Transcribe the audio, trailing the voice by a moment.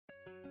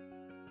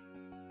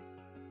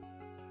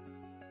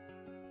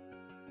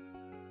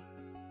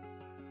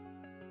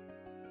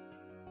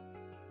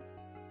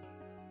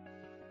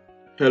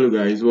Hello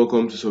guys,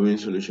 welcome to Solving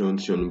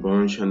Solutions, your number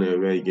one channel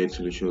where you get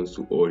solutions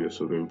to all your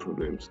solving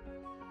problems.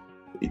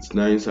 It's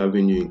nice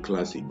having you in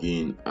class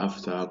again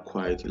after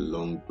quite a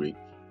long break.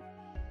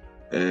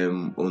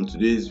 On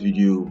today's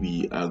video,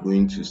 we are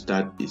going to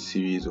start a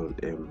series on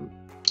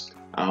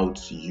how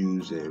to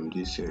use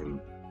this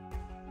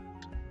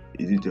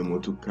is it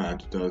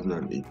AutoCAD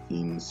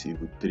 2018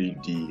 Civil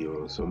 3D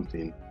or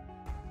something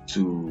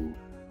to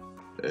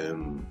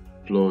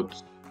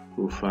plot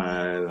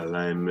profile,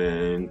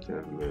 alignment,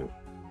 and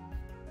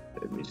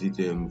is it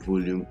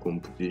volume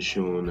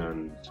computation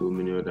and so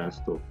many other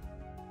stuff.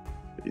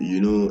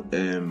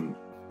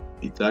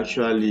 It's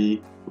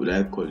actually, what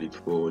I call it,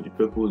 for the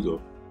purpose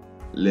of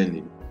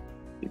learning,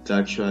 it's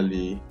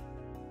actually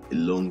a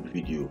long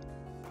video.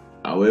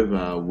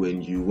 However,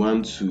 when you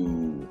want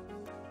to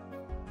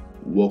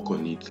work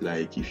on it,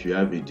 like if you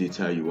have a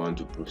data you want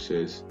to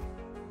process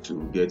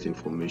to get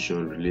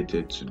information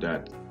related to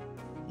that,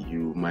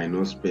 you might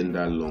not spend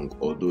that long,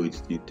 although it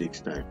still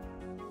takes time.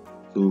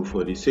 So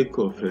for the sake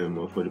of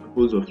or for the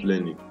purpose of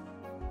learning,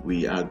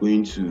 we are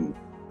going to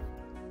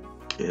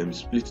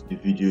split the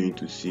video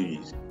into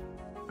series,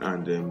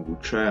 and we'll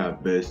try our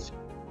best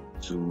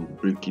to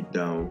break it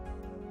down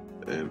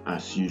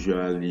as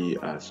usually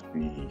as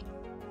we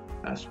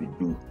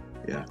do.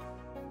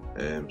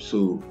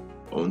 So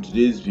on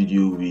today's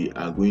video, we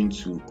are going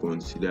to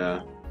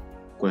consider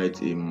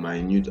quite a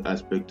minute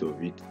aspect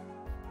of it.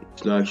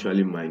 It's not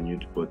actually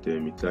minute, but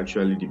it's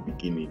actually the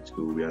beginning,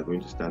 so we are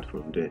going to start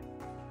from there.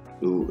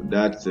 So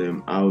that's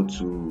how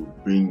to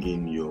bring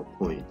in your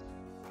point.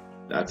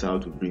 That's how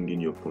to bring in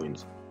your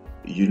point.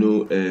 The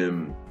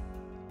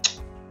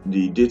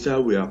data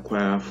we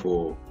acquire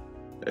for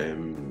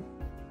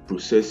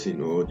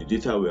processing, or the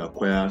data we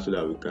acquire so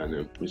that we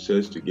can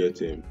process to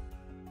get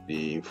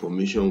the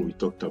information we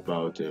talked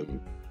about, the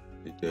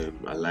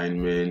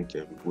alignment,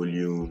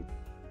 volume,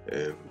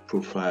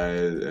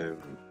 profile,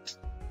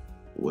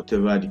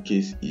 whatever the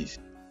case is,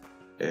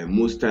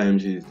 most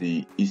times is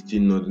the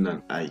eastern, northern,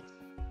 and height.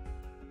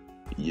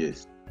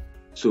 Yes,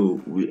 so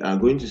we are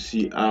going to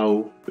see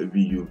how maybe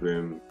you've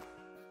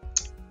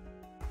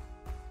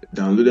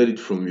downloaded it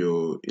from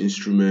your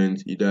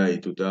instrument, either a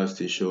total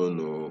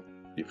station or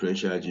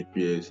differential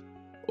GPS,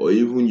 or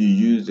even you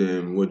use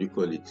what do you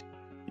call it,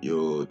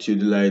 your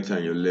theodolite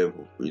and your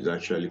level, which is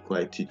actually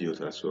quite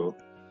tedious as well.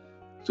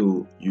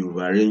 So you've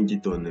arranged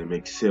it on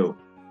Excel,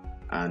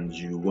 and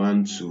you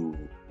want to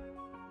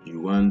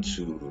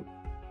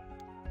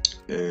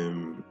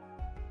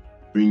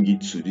bring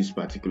it to this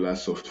particular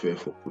software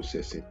for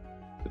processing.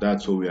 So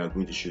that's what we are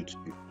going to show to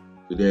you.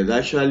 So there's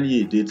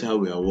actually a data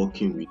we are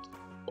working with,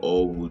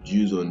 or would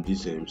use on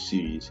this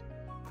series.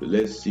 So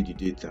let's see the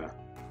data.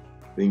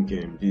 I think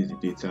this is the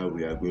data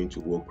we are going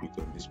to work with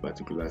on this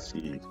particular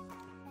series.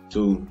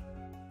 So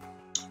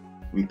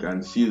we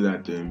can see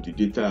that the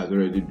data has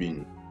already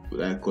been,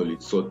 what I call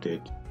it,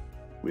 sorted.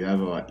 We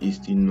have our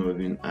eastern,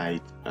 northern,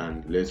 height,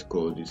 and let's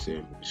call this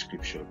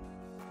description,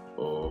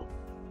 or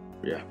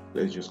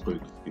let's just call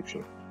it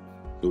description.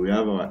 So we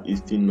have our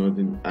eastern,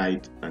 northern,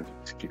 height, and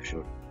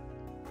description.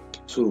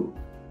 So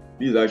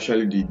this is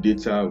actually the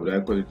data, what I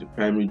call it, the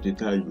primary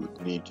data you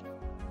would need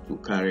to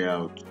carry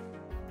out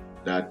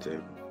that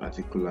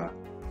particular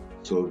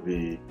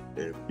survey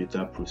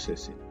data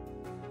processing.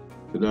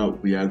 So now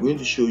we are going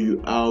to show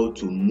you how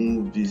to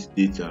move this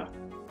data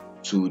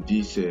to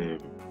this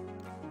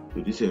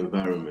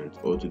environment,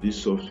 or to this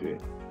software,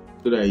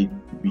 so that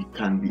we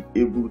can be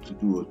able to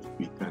do what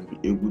we can be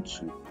able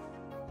to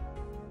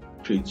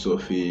create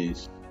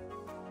surface,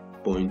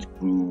 point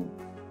group,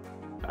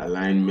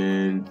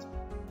 alignment,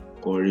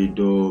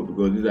 corridor,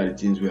 because these are the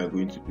things we are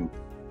going to do.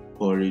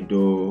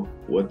 Corridor,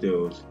 what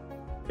else?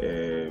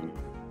 Is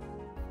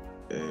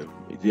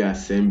the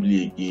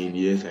assembly again?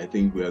 Yes, I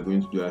think we are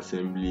going to do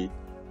assembly,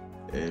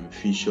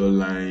 feature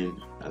line,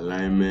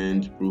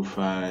 alignment,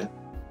 profile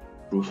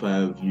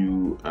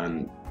view,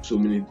 and so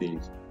many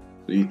things.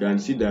 So you can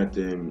see that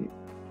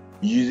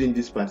using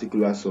this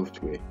particular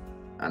software,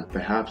 and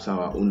perhaps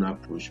our own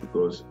approach,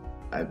 because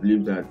I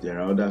believe that there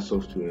are other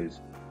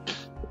softwares,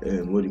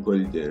 what do you call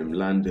it,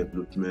 land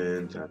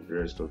development and the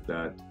rest of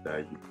that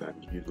you can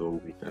use, or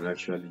we can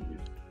actually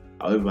use.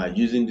 However,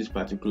 using this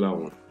particular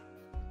one,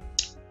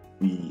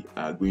 we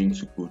are going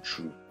to go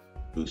through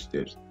those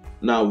steps.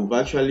 Now we've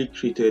actually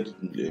created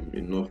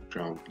enough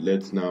ground.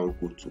 Let's now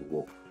go to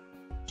work.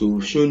 So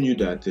we've shown you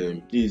that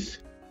this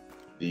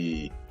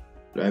is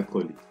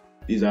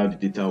how the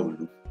data will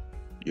look,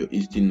 your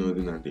eastern,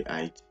 northern, and the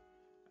height,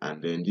 and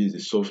then this is the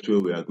software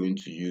we are going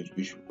to use,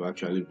 which we've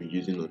actually been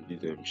using on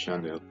this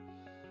channel.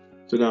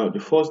 So now the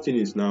first thing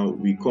is, now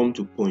we come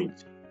to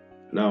point.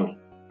 Now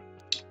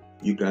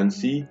you can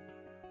see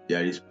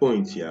there is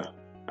point here,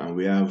 and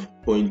we have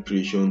point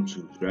creation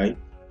tools, right?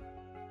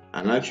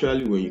 And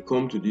actually when you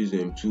come to this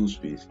tool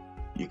space,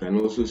 you can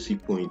also see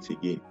points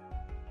again.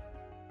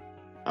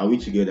 Are we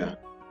together?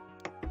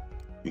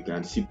 You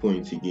can see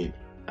points again,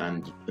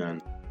 and you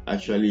can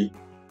actually,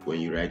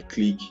 when you right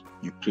click,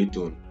 you click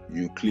on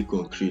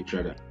create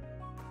rather.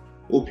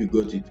 Hope you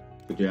got it.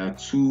 So there are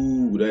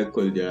two,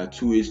 there are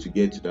two ways to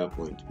get to that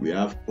point. We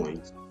have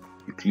points.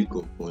 You click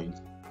on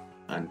points,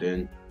 and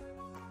then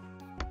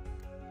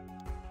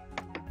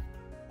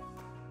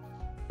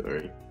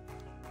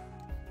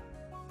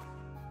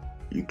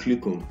you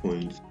click on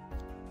points,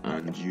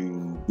 and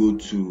you go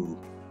to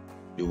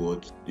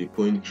the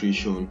point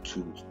creation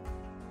tools,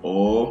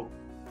 or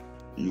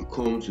you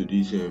come to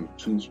this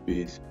tool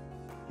space.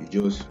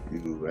 You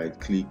right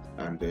click,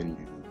 and then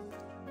you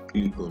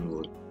click on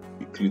what?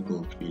 You click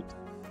on create.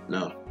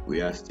 Now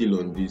we are still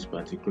on this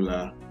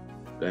particular,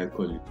 dialog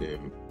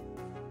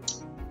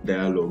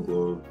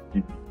or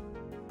DB.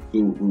 So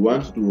we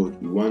want to do what?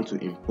 We want to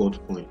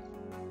import points.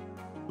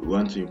 We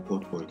want to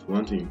import points. We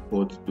want to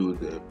import those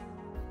the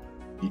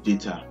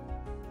data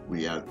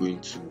we are going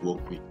to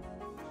work with.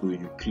 So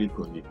you click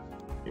on it,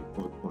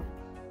 import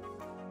points,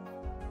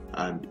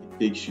 and it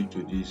takes you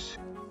to this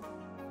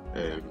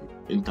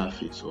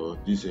interface, or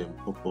this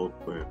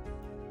pop-up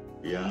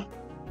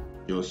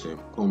just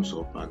comes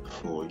up, and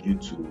for you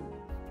to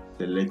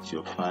select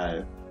your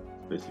file,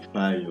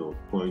 specify your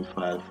point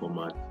file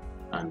format,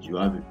 and you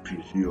have a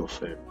preview of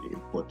the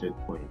imported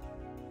point.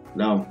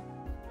 Now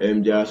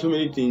there are so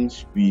many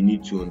things we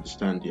need to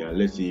understand here.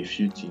 Let's say a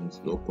few things,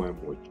 not quite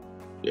much.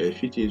 There are a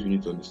few things we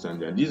need to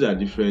understand here. These are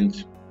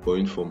different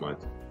point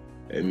formats.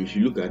 If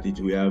you look at it,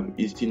 we have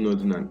easting,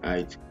 northern, and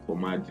height,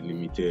 comma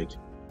delimited.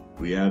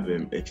 We have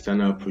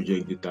external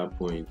project data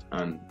point,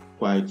 and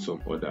quite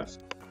some others.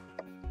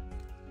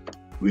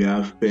 We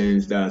have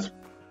pens, that's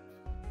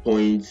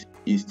point,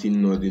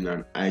 easting, northern,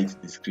 and height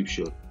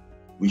description,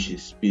 which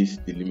is space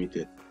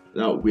delimited.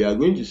 Now we are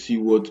going to see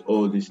what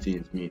all these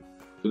things mean.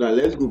 So now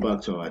let's go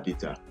back to our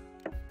data.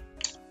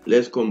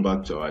 Let's come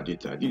back to our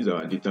data. This is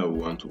our data we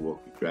want to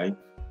work with, right?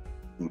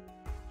 Good.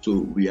 So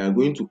we are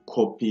going to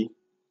copy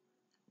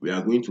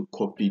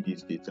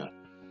this data.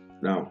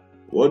 Now,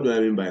 what do I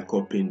mean by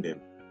copying them?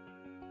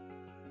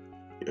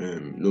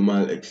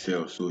 Normal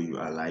Excel, so you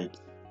highlight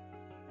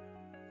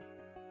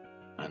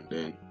and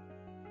then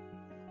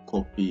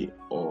copy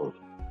all.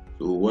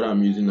 So what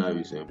I'm using now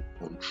is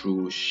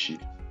Control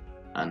Shift,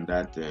 and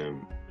that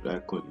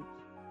that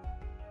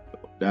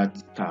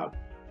tab,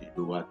 the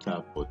lower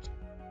tab button.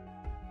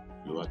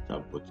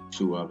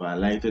 So I've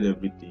highlighted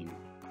everything,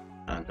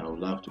 and I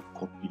will have to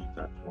copy it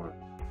at once.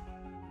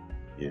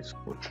 Yes,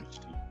 Control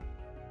C.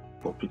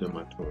 Copy them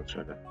at once,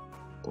 rather.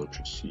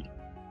 Control C.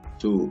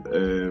 So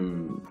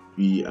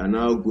we are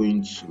now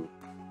going to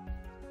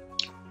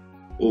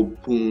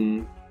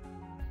open.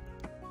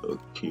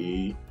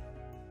 Okay,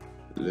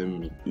 let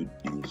me do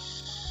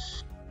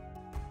this.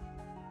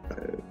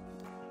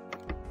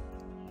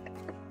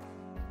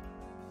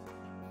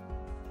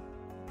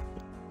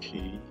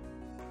 Okay.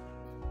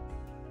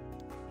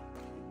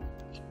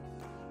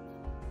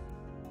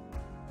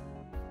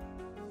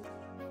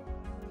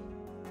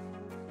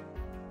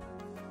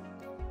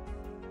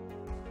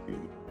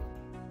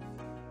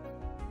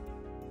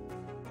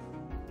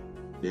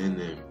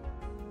 Then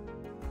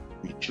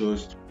we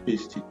just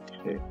paste it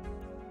here.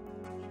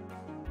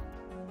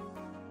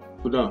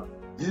 So now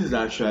this is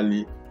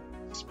actually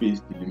space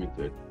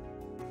delimited.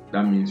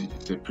 That means it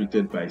is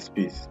separated by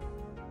space,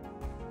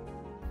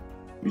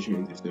 which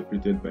means it's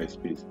separated by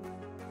space.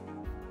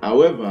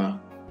 However,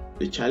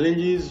 the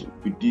challenges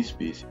with this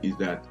space is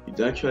that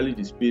it's actually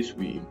the space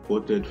we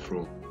imported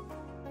from,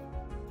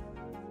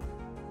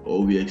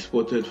 or we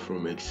exported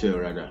from Excel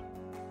rather.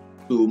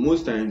 So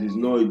most times it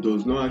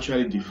does not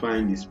actually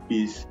define the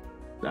space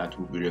that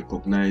will be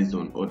recognized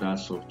on other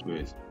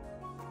softwares.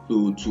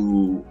 So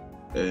to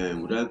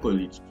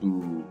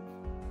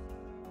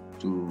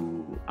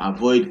to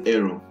avoid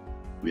error,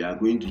 we are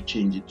going to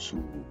change it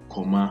to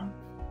comma.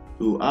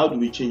 So how do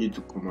we change it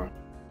to comma?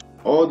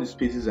 All the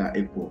spaces are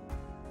equal.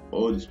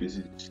 All the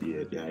spaces you see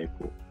here, they are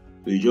equal.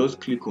 So you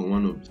just click on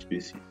one of the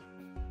spaces,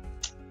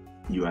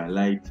 you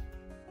highlight,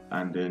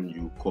 and then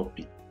you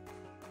copy.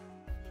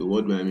 So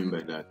what do I mean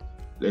by that?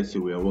 Let's say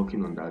we are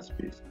working on that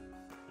space.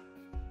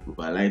 We've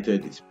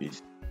highlighted the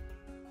space,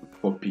 we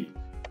copy it,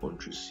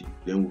 Ctrl C,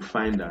 then we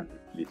find and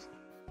replace.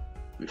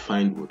 We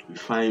find what? We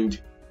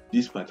find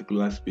this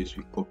particular space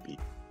we copy,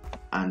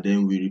 and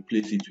then we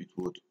replace it with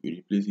what? We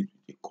replace it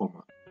with a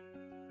comma.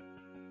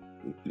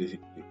 We replace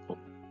it with a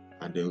comma,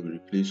 and then we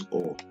replace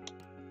all.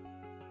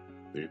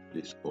 We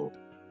replace all.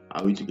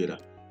 Are we together?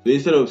 So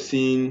instead of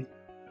seeing,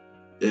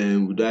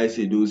 would I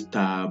say those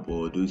tab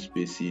or those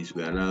spaces,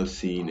 we are now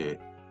seeing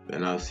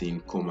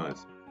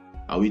commas.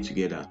 Are we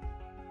together?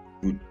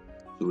 Good.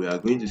 So we are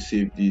going to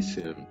save this.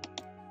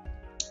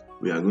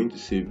 We are going to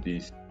save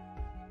this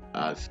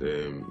as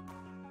okay.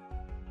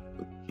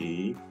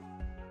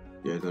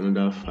 There's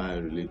another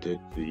file related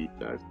to it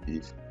as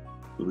this.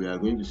 So we are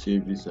going to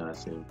save this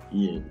as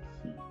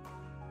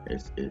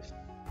ENCSS.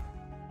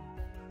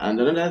 And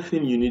another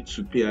thing you need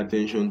to pay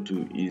attention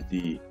to is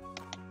the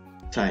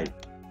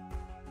type.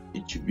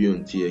 It should be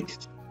on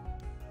TXT.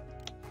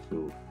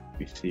 So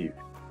we save.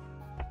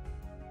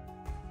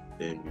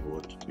 Then we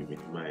want to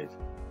minimize.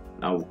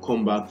 Now we'll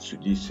come back to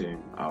this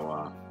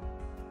our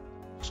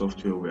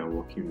software we are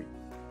working with.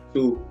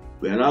 So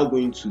we are now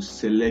going to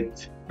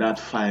select that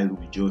file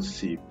we just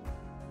saved.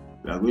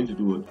 We are going to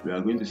do what? We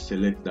are going to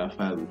select that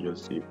file we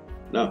just saved.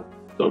 Now,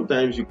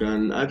 sometimes you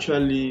can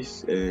actually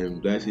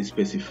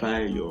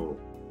specify your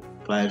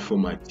file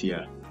format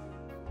here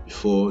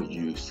before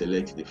you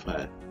select the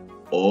file,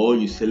 or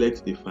you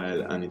select the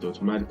file and it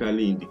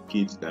automatically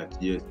indicates that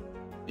yes,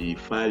 the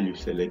file you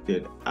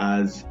selected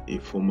has a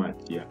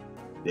format here.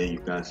 Then you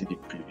can see the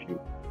preview.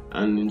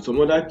 And in some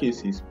other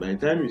cases, by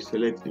the time you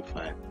select the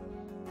file,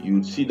 you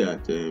would see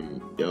that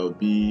there will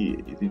be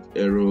this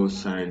error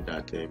sign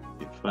that the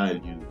file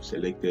you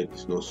selected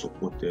is not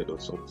supported or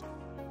something.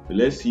 So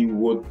let's see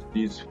what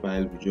this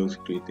file we just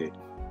created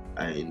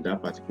in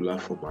that particular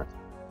format.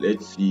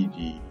 Let's see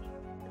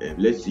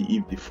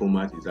if the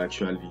format is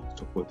actually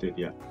supported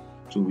here.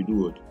 So we do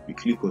what? We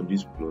click on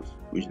this plus,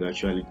 which is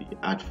actually the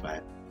add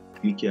file.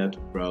 Click here to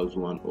browse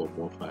one or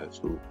more files.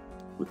 So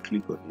we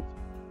click on it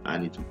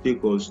and it will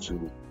take us to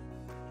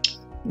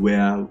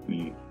where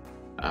we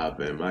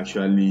have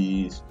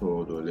actually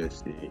stored, or let's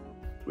say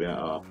where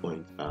our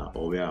points are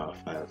or where our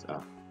files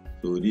are.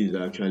 So this is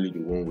actually the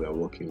one we are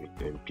working with,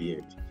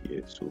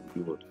 PMTTS. So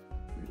we do what?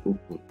 We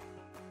open,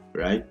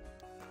 right?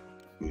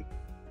 Good.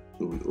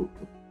 So we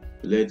open.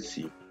 Let's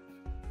see.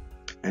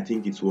 I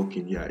think it's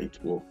working here. It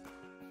worked.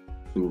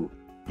 So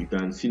you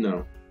can see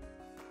now,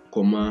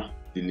 comma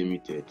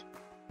delimited,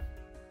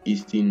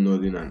 eastern,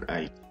 northern, and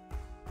height.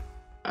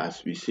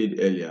 As we said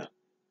earlier,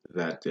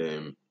 that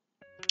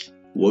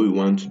what we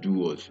want to do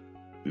was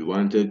we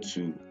wanted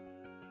to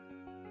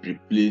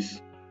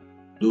replace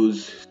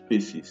those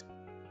spaces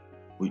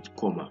with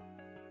comma,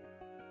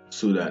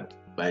 so that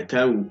by the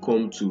time we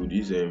come to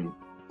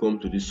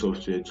this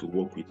software to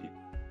work with it,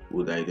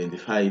 we'll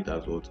identify it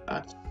as what?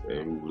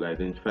 We will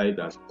identify it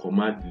as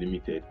comma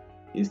delimited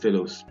instead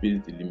of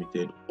space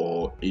delimited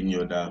or any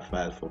other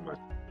file format.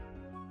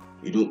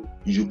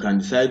 You can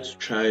decide to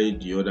try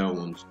the other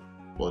ones,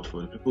 but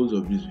for the purpose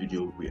of this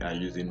video, we are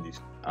using this.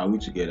 Are we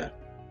together?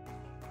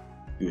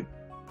 Good.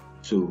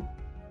 So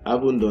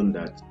having done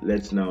that,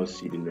 let's now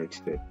see the next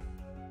step.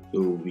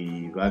 So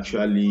we've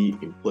actually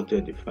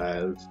imported the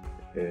files.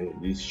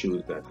 This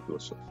shows that it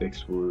was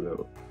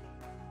successful,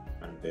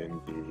 and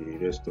then the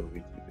rest of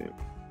it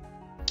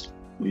is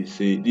we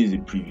say this is a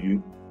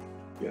preview.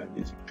 Yeah,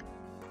 this is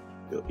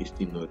a preview. It's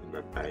still not in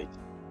an height,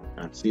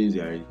 and since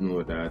there is no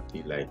other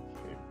thing like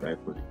right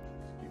for the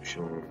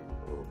description,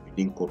 or we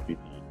didn't copy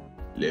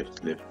the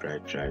left,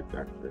 right,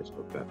 and the rest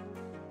of that.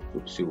 So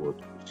we say what?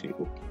 We say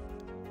okay.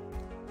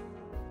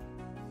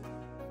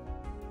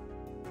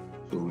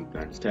 So we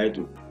can decide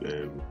to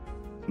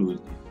close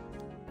this,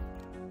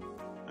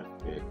 and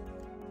then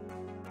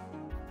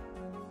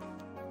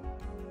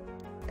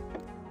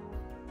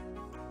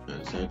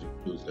decide to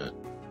close that.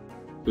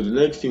 So the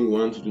next thing we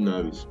want to do now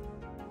is,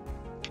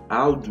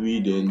 how do we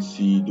then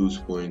see those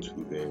points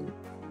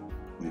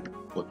we've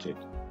plotted?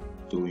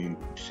 So you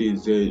say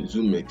Z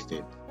zoom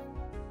extent.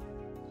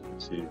 So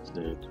say Z.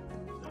 Then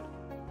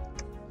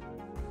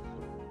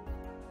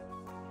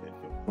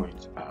your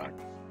points are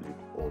displayed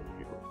on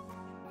your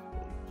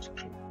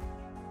screen.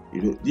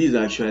 This is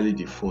actually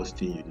the first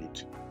thing you need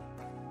to do.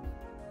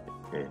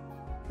 Okay.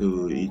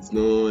 So it's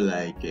not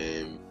like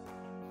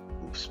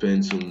we've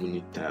spent so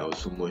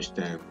much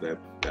time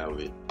that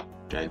way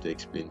trying to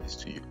explain this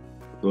to you,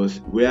 because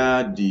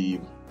where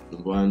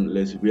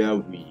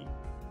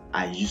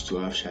I used to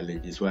have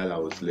challenges while I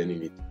was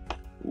learning it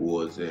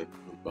was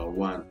number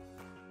one,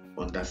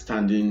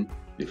 understanding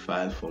the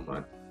file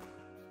format.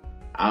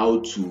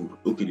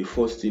 The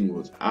first thing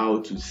was how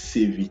to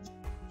save it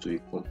to a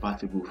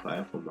compatible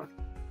file format,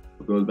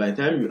 because by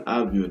the time you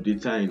have your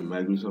data in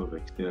Microsoft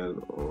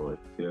Excel or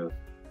Excel,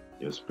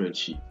 your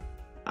spreadsheet,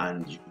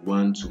 and you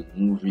want to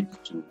move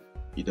it to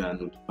either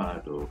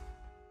Notepad or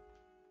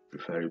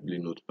preferably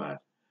Notepad,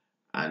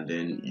 and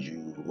then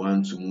you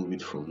want to move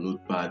it from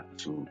Notepad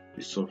to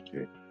the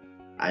software,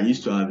 I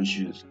used to have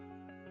issues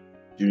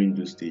during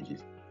those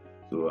stages.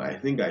 So I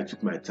think I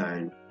took my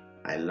time.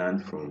 I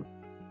learned from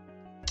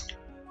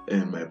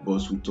my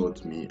boss who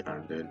taught me,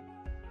 and then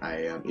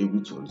I am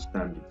able to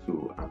understand it.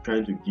 So I'm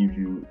trying to give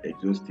you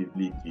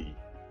exhaustively the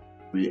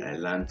way I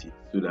learned it,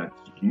 so that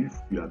if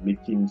you are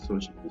making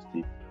such a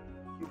mistake,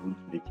 you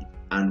won't make it.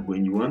 And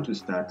when you want to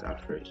start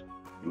afresh,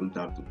 you won't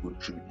have to go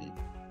through the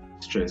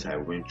stress I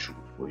went through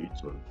for you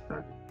to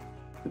understand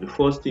it. So the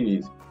first thing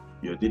is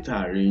your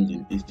data arranged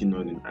in eastern,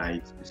 northern,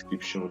 height,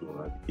 description,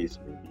 or as the case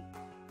may be.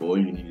 But all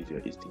you need is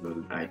your eastern,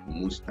 northern, height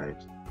most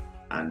times.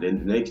 And then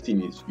the next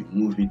thing is you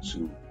move it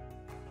to,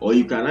 or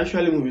you can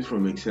actually move it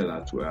from Excel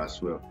as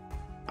well.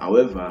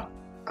 However,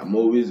 I'm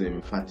always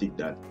emphatic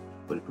that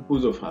for the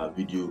purpose of our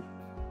video,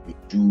 we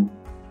do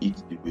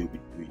it the way we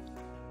do it.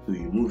 So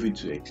you move it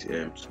to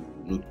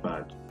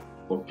Notepad,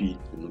 copy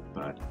it to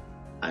Notepad,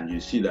 and you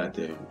see that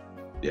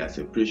their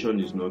separation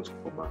is not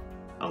comma,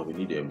 and we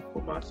need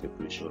comma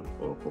separation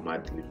or comma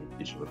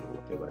delimitation or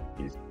whatever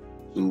it is.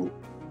 So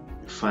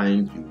you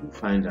find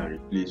and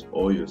replace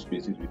all your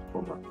spaces with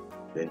comma,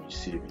 then you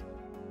save it.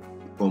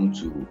 You come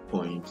to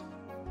point,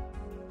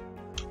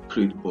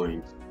 create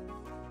point,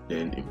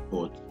 then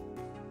import,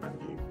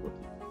 and you import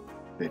it.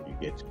 Then you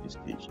get to this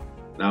stage.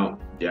 Now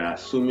there are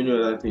so many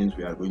other things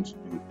we are going to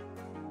do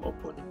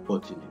upon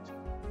importing it,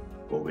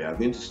 but we are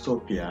going to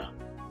stop here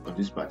on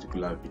this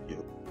particular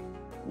video.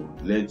 We'll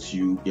let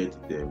you get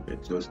them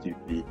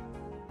exhaustively.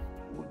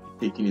 We'll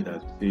be taking it,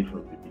 as we said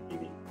from the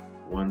beginning,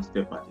 one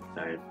step at a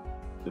time,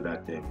 so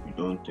that we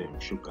don't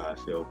shock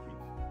ourselves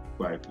with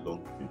quite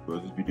long,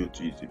 because this video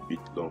too is a bit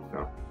long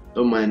now.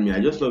 Don't mind me, I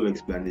just love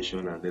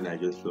explanation, and then I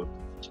just love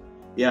to teach.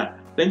 Yeah,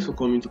 thanks for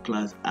coming to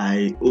class.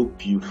 I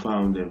hope you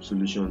found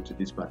solution to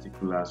this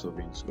particular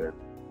solving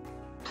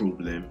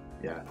problem.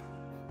 Yeah,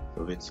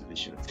 solving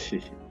solution.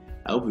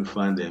 I hope you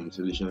found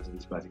solution to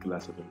this particular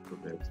solving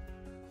problem.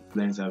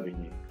 Nice having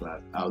you in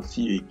class. I'll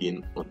see you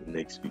again on the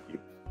next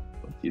video.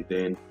 Until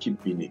then,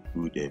 keep being a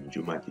good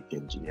geomatic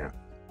engineer.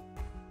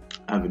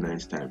 Have a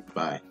nice time.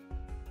 Bye.